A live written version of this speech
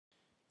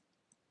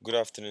Good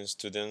afternoon,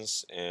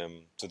 students.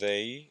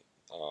 Today,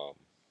 um,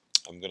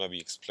 I'm going to be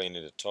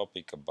explaining the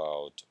topic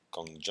about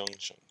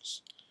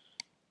conjunctions.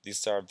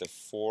 These are the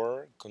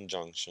four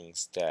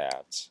conjunctions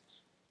that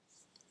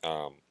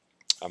um,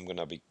 I'm going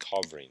to be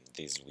covering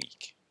this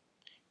week.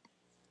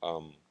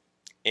 Um,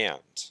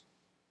 and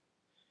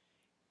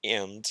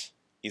and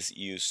is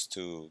used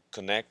to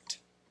connect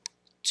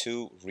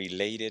two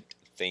related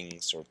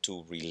things or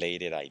two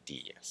related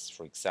ideas.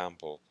 For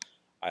example,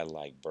 I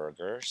like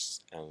burgers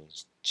and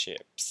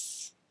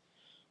chips,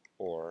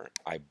 or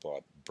I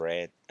bought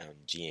bread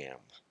and jam.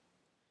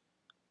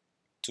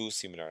 Two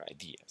similar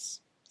ideas,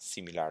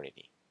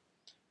 similarity,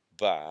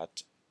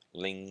 but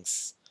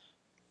links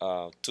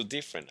two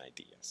different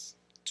ideas.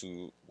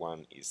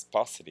 One is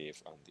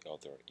positive and the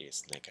other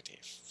is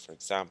negative. For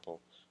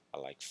example, I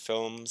like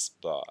films,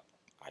 but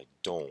I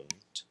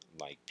don't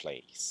like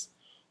plays.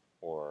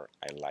 Or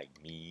I like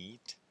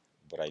meat,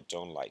 but I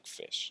don't like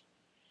fish.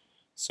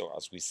 So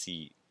as we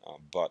see,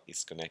 but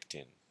is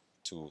connecting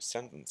two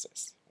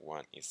sentences.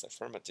 One is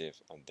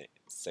affirmative and the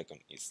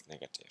second is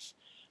negative.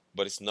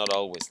 But it's not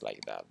always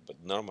like that. But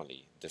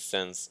normally, the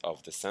sense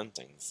of the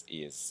sentence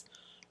is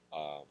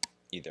uh,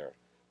 either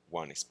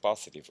one is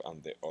positive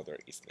and the other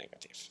is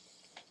negative.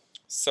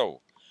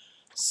 So,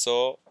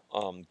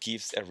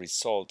 gives a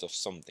result of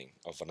something,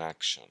 of an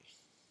action,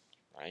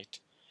 right?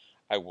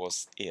 I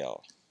was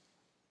ill,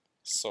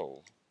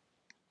 so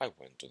I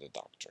went to the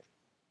doctor,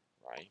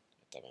 right?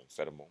 Estaba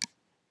enfermo,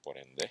 por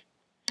ende,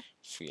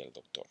 fui al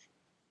doctor.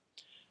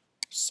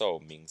 So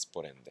means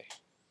por ende.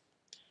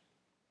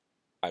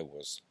 I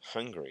was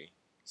hungry,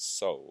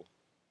 so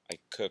I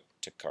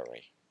cooked a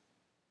curry.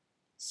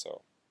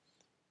 So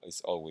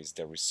it's always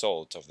the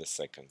result of the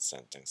second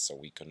sentence. So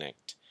we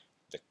connect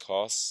the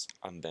cause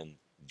and then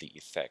the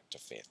effect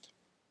of it.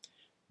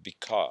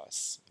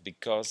 Because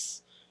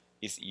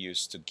is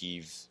used to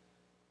give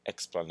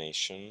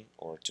explanation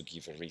or to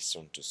give a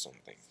reason to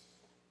something.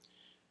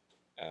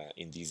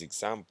 In this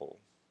example,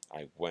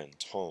 I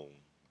went home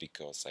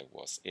because I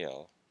was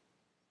ill.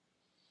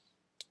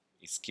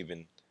 It's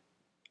given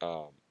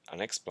um,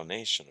 an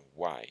explanation of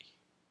why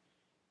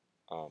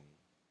um,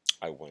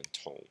 I went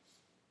home.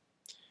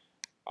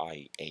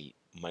 I ate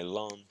my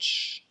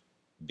lunch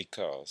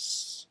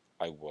because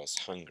I was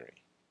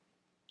hungry.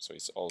 So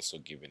it's also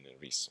given a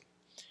reason.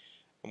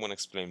 I'm going to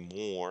explain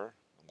more.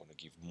 I'm going to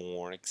give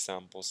more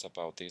examples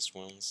about these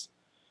ones.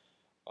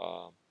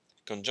 Uh,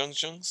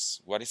 Conjunctions.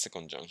 What is a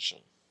conjunction?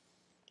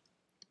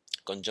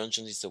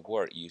 Conjunction is a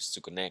word used to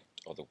connect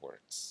other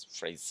words,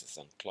 phrases,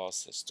 and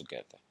clauses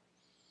together.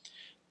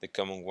 The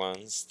common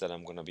ones that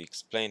I'm going to be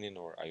explaining,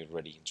 or I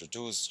already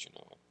introduced,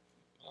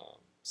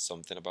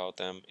 something about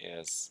them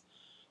is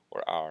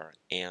or are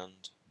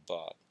and,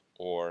 but,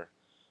 or,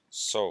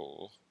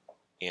 so,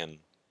 and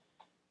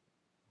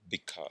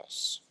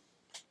because.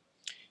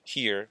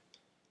 Here,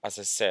 as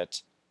I said,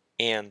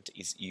 and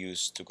is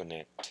used to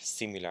connect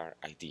similar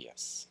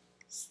ideas.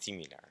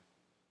 Similar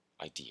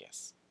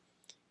ideas.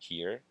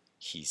 Here,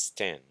 he's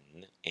 10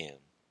 and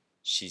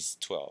she's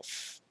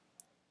 12.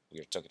 We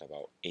are talking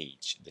about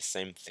age, the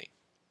same thing.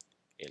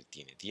 Él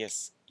tiene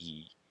 10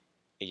 y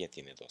ella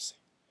tiene 12.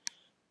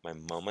 My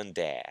mom and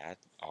dad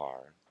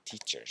are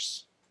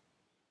teachers.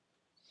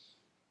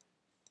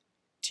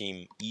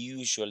 Tim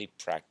usually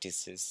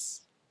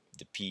practices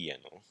the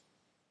piano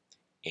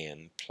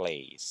and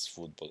plays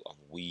football on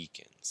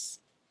weekends.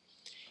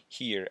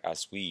 Here,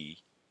 as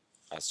we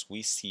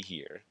see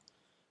here,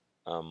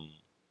 um,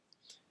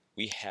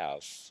 we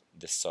have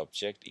the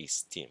subject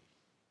is Tim,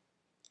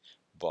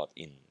 but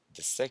in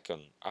the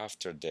second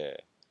after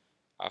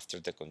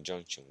the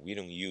conjunction, we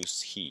don't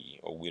use he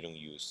or we don't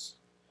use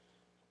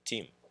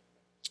Tim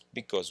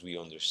because we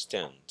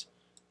understand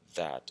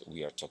that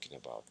we are talking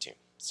about Tim.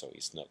 So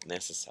it's not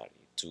necessary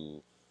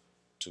to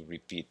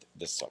repeat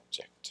the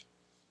subject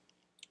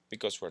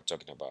because we're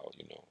talking about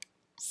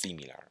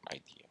similar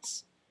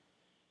ideas.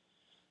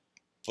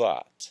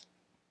 But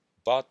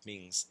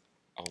means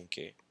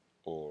aunque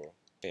or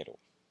pero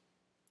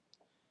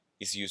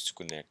is used to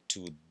connect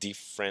two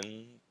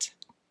different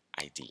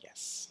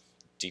ideas,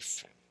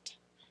 different,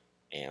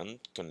 and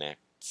connect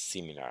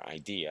similar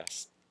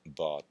ideas,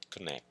 but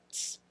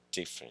connects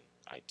different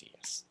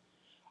ideas.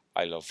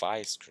 I love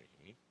ice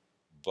cream,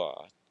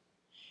 but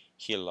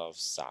he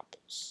loves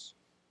apples.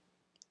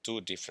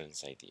 Two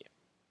different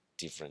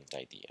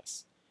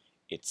ideas.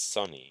 It's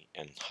sunny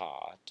and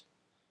hot,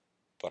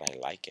 but I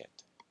like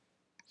it.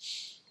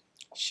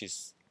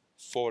 She's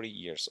 40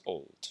 years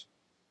old,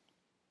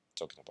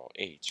 talking about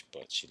age,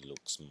 but she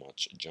looks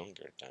much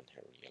younger than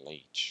her real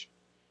age.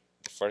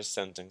 The first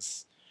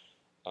sentence,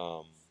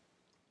 um,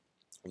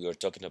 we were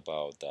talking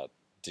about that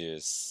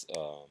this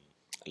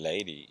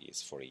lady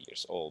is 40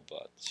 years old,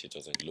 but she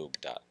doesn't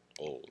look that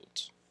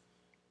old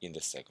in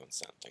the second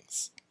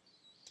sentence.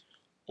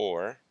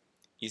 Or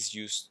is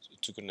used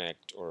to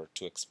connect or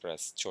to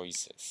express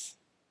choices.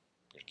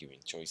 We're giving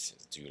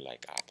choices. Do you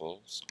like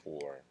apples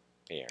or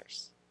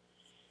pears?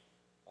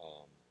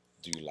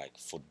 Do you like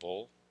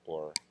football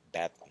or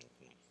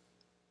badminton?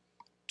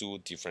 two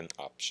different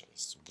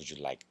options. Would you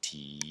like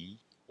tea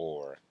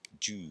or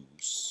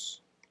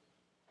juice?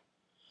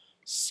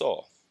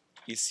 So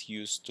it's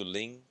used to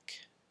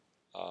link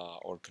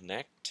or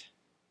connect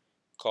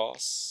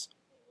cause,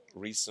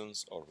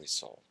 reasons, or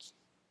results,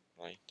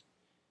 right?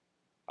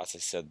 As I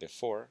said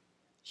before,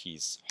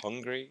 he's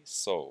hungry,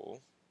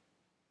 so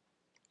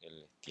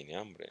él tiene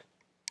hambre,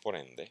 por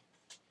ende,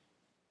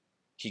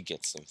 he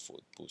gets some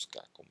food,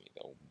 busca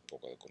comida, un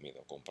poco de comida,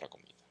 compra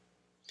comida.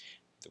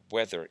 The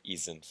weather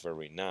isn't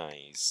very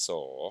nice,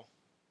 so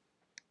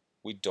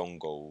we don't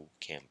go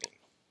camping.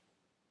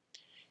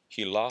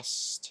 He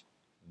lost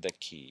the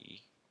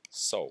key,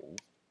 so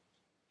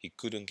he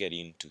couldn't get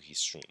into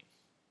his room.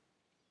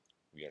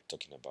 We are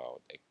talking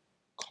about a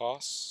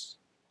cause.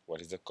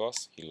 What is the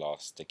cause? He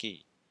lost the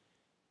key.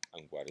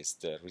 And what is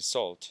the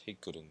result? He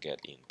couldn't get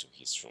into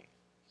his room.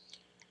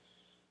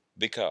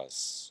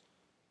 Because.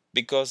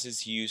 Because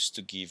is used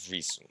to give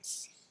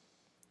reasons.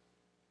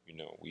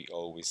 We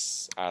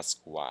always ask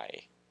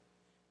why.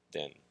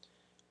 Then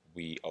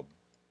we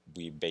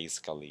we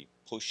basically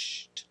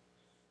pushed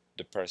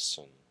the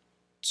person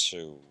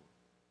to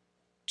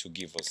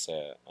give us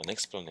an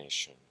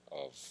explanation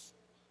of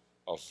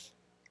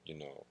you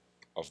know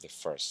of the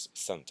first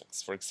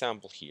sentence. For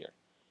example, here,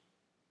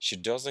 she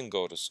doesn't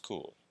go to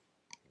school.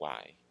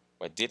 Why?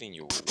 Why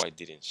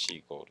didn't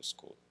she go to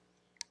school?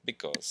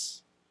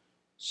 Because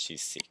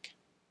she's sick.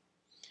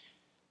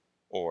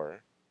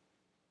 Or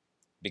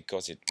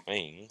because it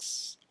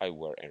rains, I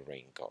wear a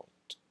raincoat.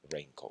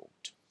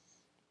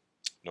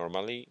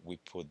 Normally we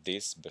put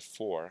this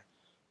before,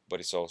 but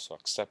it's also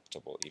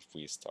acceptable if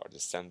we start the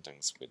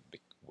sentence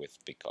with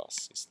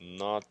because. It's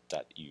not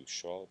that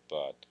usual,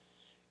 but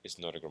it's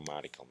not a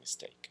grammatical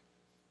mistake.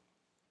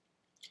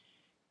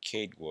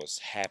 Kate was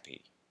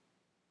happy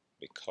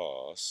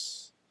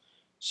because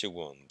she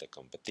won the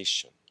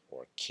competition,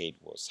 or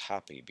Kate was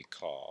happy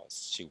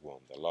because she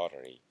won the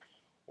lottery,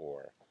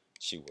 or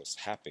she was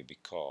happy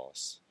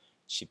because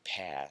she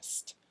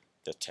passed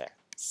the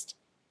test.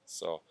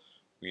 So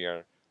we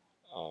are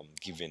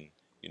giving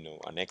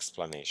an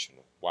explanation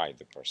of why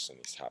the person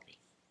is happy.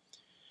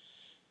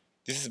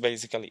 This is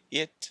basically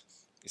it.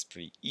 It's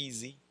pretty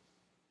easy,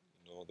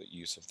 the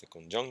use of the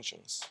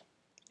conjunctions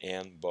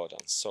and, but,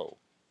 and so,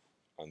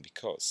 and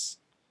because.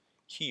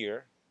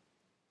 Here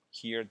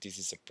this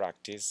is a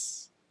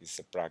practice. This is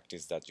a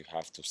practice that you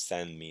have to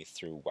send me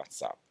through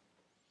WhatsApp.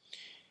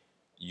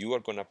 You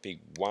are gonna pick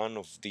one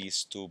of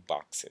these two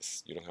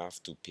boxes. You don't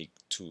have to pick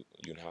two.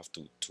 You don't have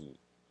to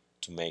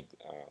make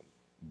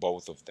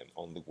both of them,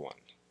 only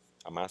one.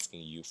 I'm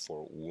asking you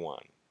for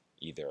one,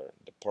 either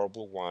the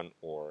purple one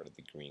or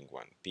the green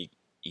one. Pick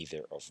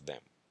either of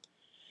them.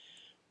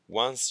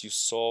 Once you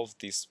solve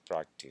this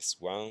practice,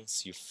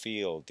 once you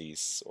fill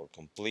this or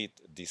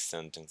complete these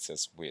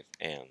sentences with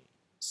and,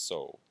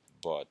 so,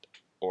 but,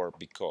 or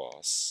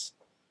because,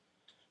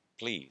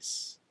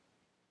 please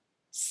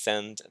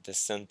send the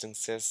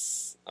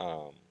sentences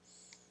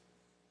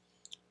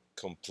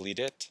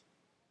completed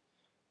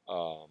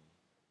um,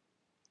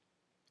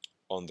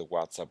 on the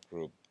WhatsApp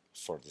group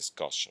for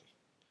discussion.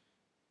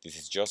 This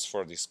is just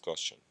for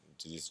discussion.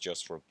 This is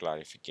just for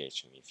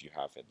clarification. If you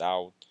have a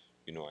doubt,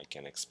 I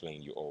can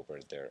explain you over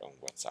there on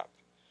WhatsApp.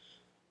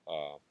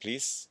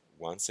 Please,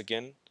 once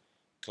again,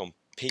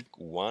 pick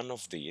one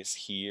of these.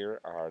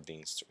 Here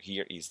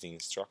is the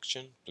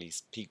instruction.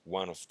 Please pick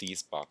one of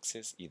these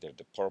boxes, either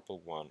the purple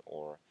one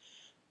or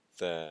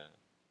the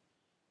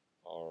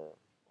or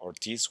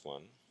this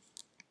one,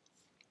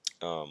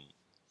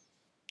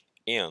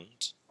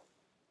 and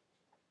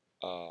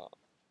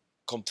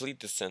complete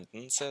the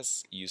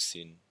sentences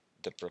using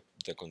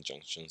the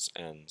conjunctions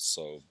and,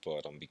 so,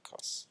 but, and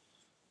because.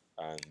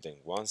 And then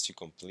once you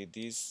complete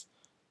this,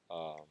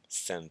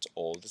 send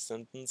all the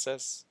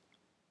sentences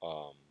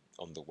on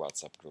the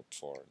WhatsApp group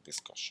for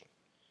discussion.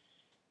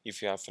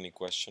 If you have any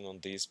question on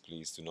this,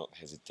 please do not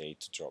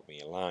hesitate to drop me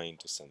a line,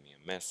 to send me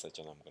a message,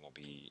 and I'm gonna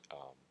be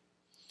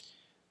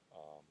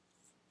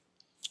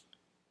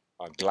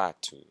glad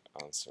to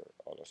answer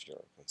all of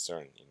your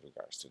concern in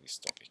regards to this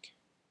topic.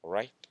 All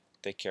right,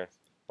 take care.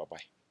 Bye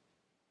bye.